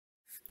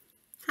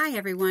Hi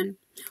everyone.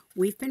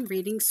 We've been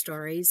reading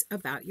stories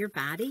about your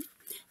body,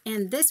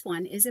 and this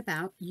one is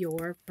about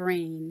your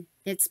brain.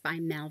 It's by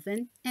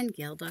Melvin and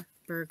Gilda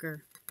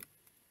Berger.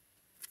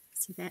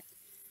 See, that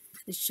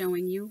is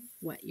showing you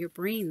what your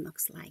brain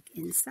looks like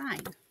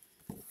inside.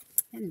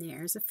 And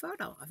there's a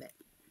photo of it.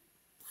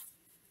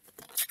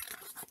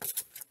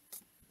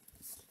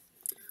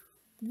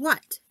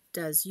 What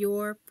does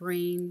your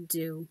brain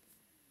do?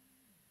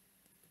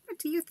 What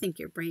do you think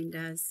your brain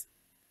does?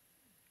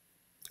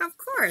 Of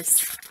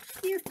course,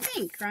 you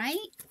think, right?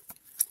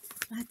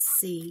 Let's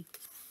see.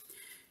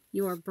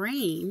 Your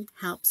brain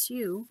helps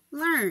you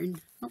learn.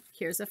 Oh,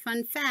 here's a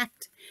fun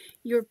fact.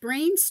 Your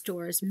brain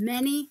stores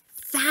many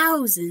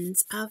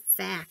thousands of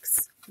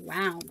facts.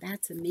 Wow,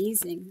 that's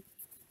amazing.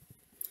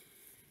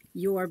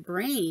 Your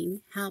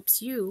brain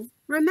helps you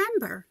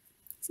remember.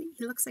 See,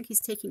 he looks like he's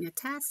taking a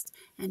test,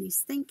 and he's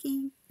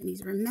thinking, and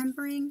he's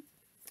remembering.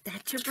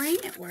 That's your brain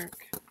at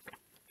work.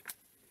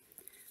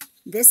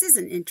 This is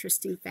an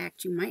interesting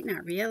fact you might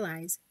not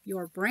realize.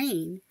 Your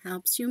brain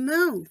helps you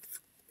move.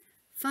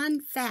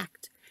 Fun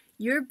fact,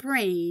 your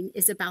brain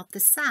is about the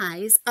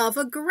size of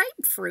a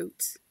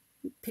grapefruit.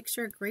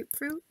 Picture a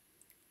grapefruit?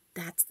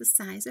 That's the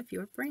size of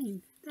your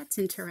brain. That's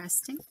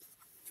interesting.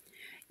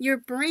 Your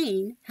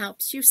brain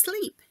helps you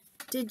sleep.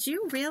 Did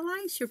you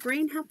realize your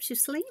brain helps you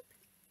sleep?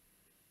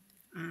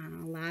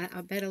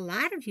 I bet a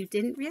lot of you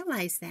didn't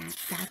realize that.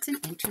 That's an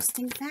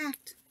interesting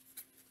fact.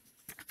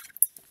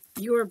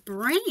 Your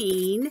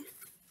brain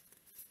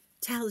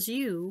tells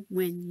you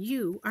when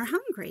you are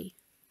hungry.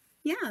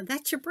 Yeah,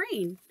 that's your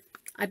brain.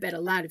 I bet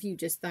a lot of you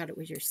just thought it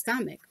was your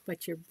stomach,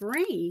 but your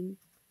brain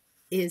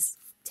is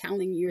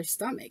telling your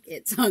stomach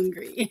it's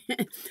hungry.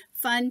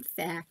 Fun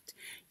fact,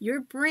 your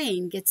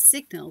brain gets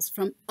signals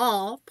from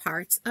all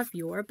parts of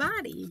your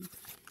body.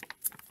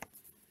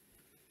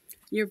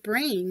 Your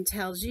brain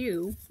tells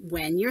you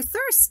when you're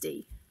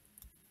thirsty.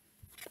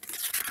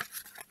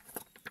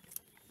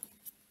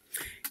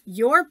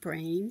 Your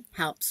brain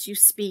helps you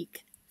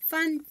speak.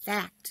 Fun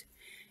fact,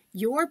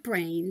 your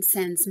brain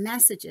sends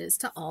messages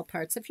to all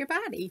parts of your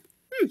body.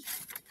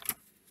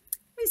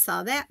 We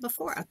saw that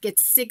before. It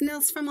gets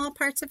signals from all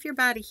parts of your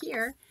body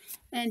here,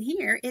 and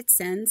here it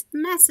sends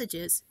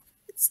messages.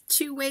 It's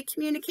two-way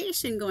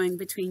communication going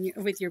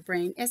with your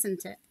brain,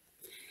 isn't it?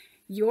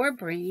 Your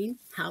brain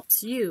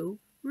helps you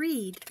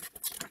read.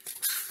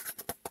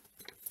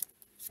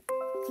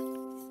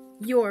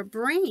 Your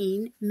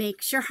brain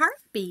makes your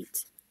heart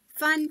beat.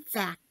 Fun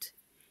fact,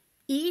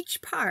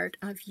 each part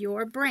of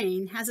your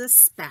brain has a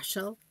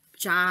special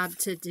job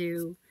to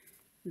do.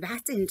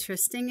 That's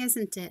interesting,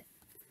 isn't it?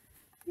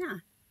 Yeah,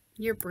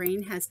 your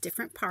brain has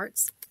different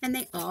parts and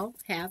they all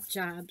have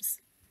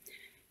jobs.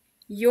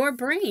 Your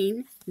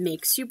brain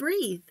makes you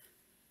breathe.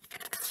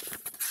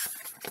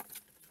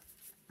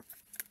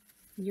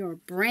 Your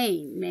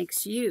brain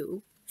makes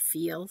you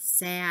feel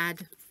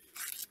sad.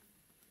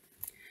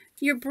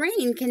 Your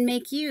brain can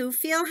make you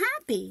feel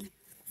happy.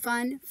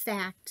 Fun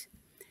fact,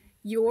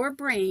 your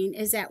brain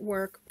is at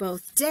work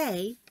both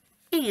day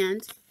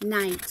and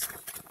night.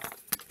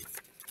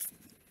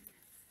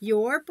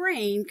 Your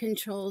brain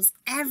controls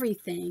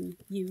everything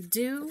you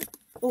do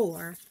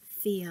or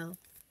feel.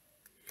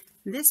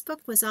 This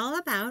book was all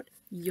about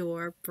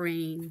your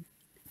brain.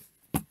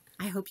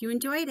 I hope you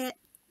enjoyed it.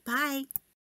 Bye.